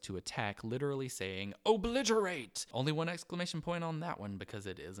blue eyes to attack, literally saying, "Obliterate!" Only one exclamation point on that one because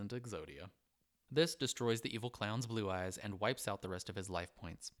it isn't Exodia. This destroys the evil clown's blue eyes and wipes out the rest of his life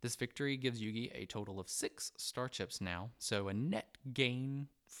points. This victory gives Yugi a total of 6 star chips now, so a net gain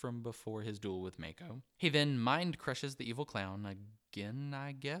from before his duel with Mako. He then mind crushes the evil clown again,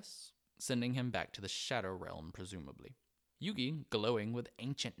 I guess, sending him back to the Shadow Realm, presumably. Yugi, glowing with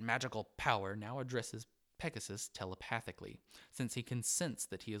ancient magical power, now addresses Pegasus telepathically, since he can sense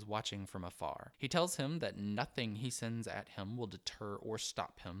that he is watching from afar. He tells him that nothing he sends at him will deter or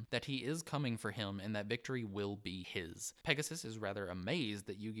stop him, that he is coming for him, and that victory will be his. Pegasus is rather amazed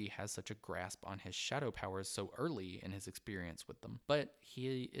that Yugi has such a grasp on his shadow powers so early in his experience with them, but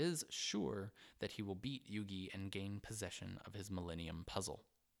he is sure that he will beat Yugi and gain possession of his Millennium Puzzle.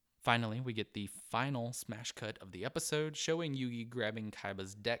 Finally, we get the final smash cut of the episode, showing Yugi grabbing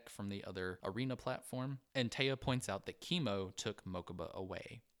Kaiba's deck from the other arena platform, and Taya points out that Kimo took Mokuba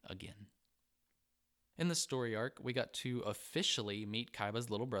away again. In the story arc, we got to officially meet Kaiba's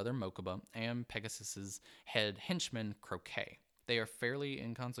little brother Mokuba and Pegasus's head henchman Croquet. They are fairly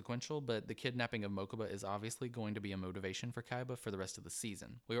inconsequential, but the kidnapping of Mokuba is obviously going to be a motivation for Kaiba for the rest of the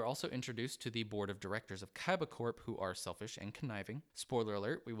season. We are also introduced to the board of directors of Kaiba Corp, who are selfish and conniving. Spoiler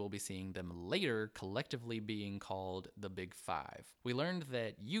alert, we will be seeing them later collectively being called the Big Five. We learned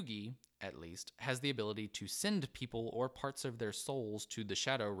that Yugi, at least, has the ability to send people or parts of their souls to the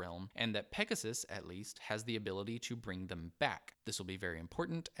Shadow Realm, and that Pegasus, at least, has the ability to bring them back. This will be very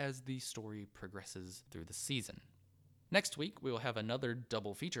important as the story progresses through the season. Next week, we will have another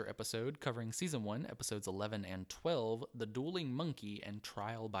double feature episode covering Season 1, Episodes 11 and 12, The Dueling Monkey and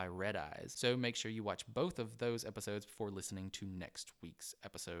Trial by Red Eyes. So make sure you watch both of those episodes before listening to next week's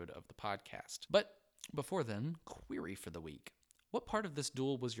episode of the podcast. But before then, query for the week. What part of this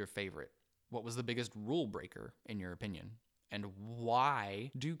duel was your favorite? What was the biggest rule breaker, in your opinion? And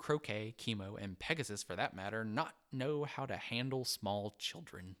why do Croquet, Kimo, and Pegasus, for that matter, not know how to handle small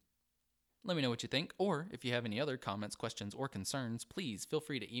children? Let me know what you think, or if you have any other comments, questions, or concerns, please feel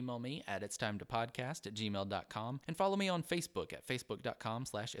free to email me at itstimetoPodcast@gmail.com and follow me on Facebook at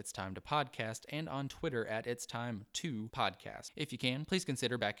facebook.com/itstimetoPodcast and on Twitter at itsTime2Podcast. If you can, please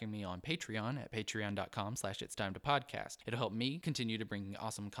consider backing me on Patreon at patreon.com/itstimetoPodcast. It'll help me continue to bring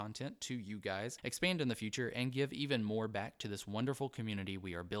awesome content to you guys, expand in the future, and give even more back to this wonderful community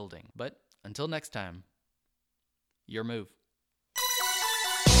we are building. But until next time, your move.